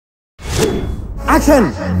Action.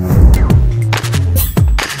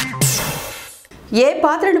 ఏ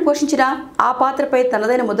పాత్రను పోషించినా ఆ పాత్రపై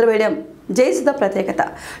తనదైన ముద్ర వేయడం జయసుధ ప్రత్యేకత.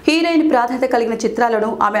 హీరోయిన్ ప్రాధాన్యత కలిగిన చిత్రాలను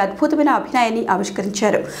ఆమె అద్భుతమైన అభినయాన్ని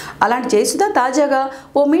ఆవిష్కరించారు. అలాంటి జయసుధ తాజాగా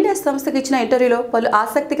ఓ మీడియా సంస్థకు ఇచ్చిన ఇంటర్వ్యూలో పలు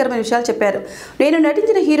ఆసక్తికరమైన విషయాలు చెప్పారు. నేను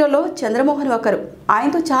నటించిన హీరోలో చంద్రమోహన్ ఒకరు.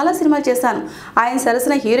 ఆయనతో చాలా సినిమాలు చేశాను. ఆయన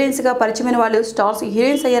సరసన హీరోయిన్స్గా పరిచయమైన వాళ్ళు స్టార్స్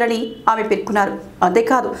హీరోయిన్స్ అయ్యారని ఆమె పేర్కొన్నారు.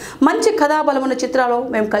 అంతేకాదు, మంచి కథాబలం ఉన్న చిత్రాల్లో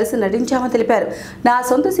మేము కలిసి నటించామని తెలిపారు. నా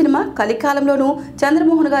సొంత సినిమా కలికాలంలోనూ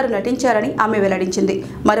చంద్రమోహన్ గారు నటించారని ఆమె వెల్లడించింది.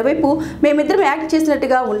 మరోవైపు మేమిద్దరం యాక్ట్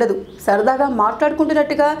చేసినట్టుగా ఉండదు, సరదాగా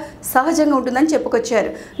మాట్లాడుకుంటున్నట్టుగా సహజంగా ఉంటుందని చెప్పుకొచ్చారు.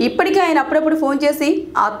 ఇప్పటికీ ఆయన అప్పుడప్పుడు ఫోన్ చేసి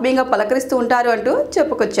ఆత్మీయంగా పలకరిస్తూ ఉంటారు అంటూ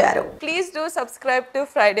చెప్పుకొచ్చారు. Please do subscribe to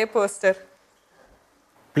Friday poster.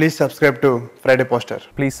 Please subscribe to Friday Poster.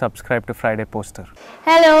 Please subscribe to Friday Poster.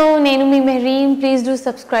 Hello, nenu mi Mehreen. Please do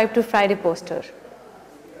subscribe to Friday Poster.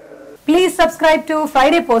 Please subscribe to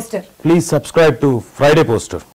Friday Poster. Please subscribe to Friday Poster.